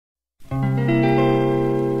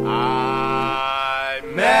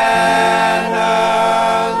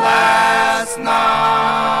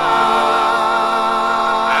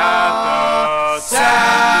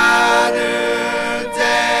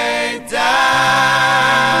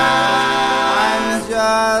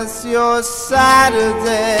just your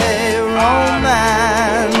Saturday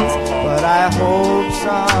romance. But I hope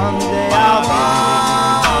someday I'll be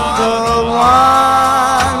the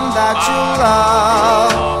one that you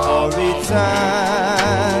love for eternity.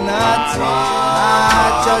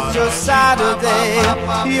 Not just your Saturday,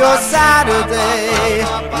 your Saturday,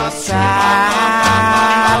 your Saturday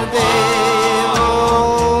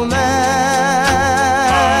romance.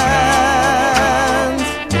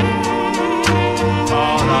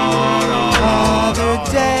 Other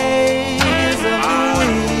days of the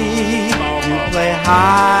week you play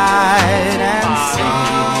hide and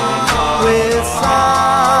seek with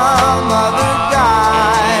some other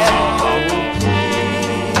guy. Oh,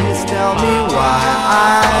 please tell me why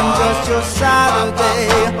I'm just your Saturday,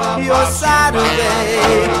 your Saturday,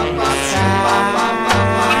 your Saturday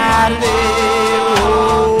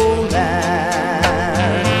romance.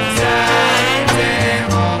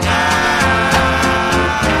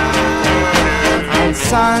 On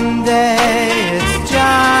Sunday it's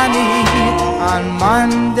Johnny, on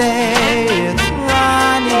Monday it's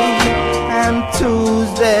Ronnie, and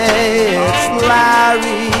Tuesday it's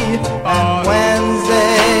Larry, and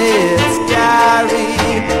Wednesday it's Gary.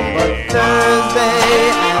 But Thursday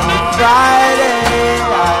and Friday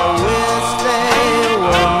I wish they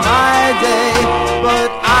were my day.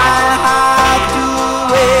 But I have to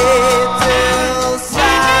wait till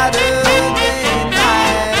Saturday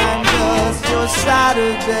night. I'm just your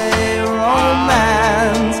Saturday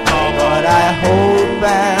romance. But I hope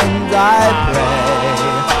and I pray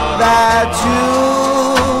that you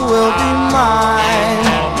will be mine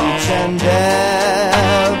each and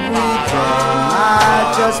every day. Not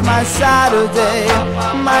just my Saturday,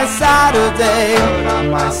 my Saturday,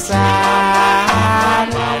 my Saturday.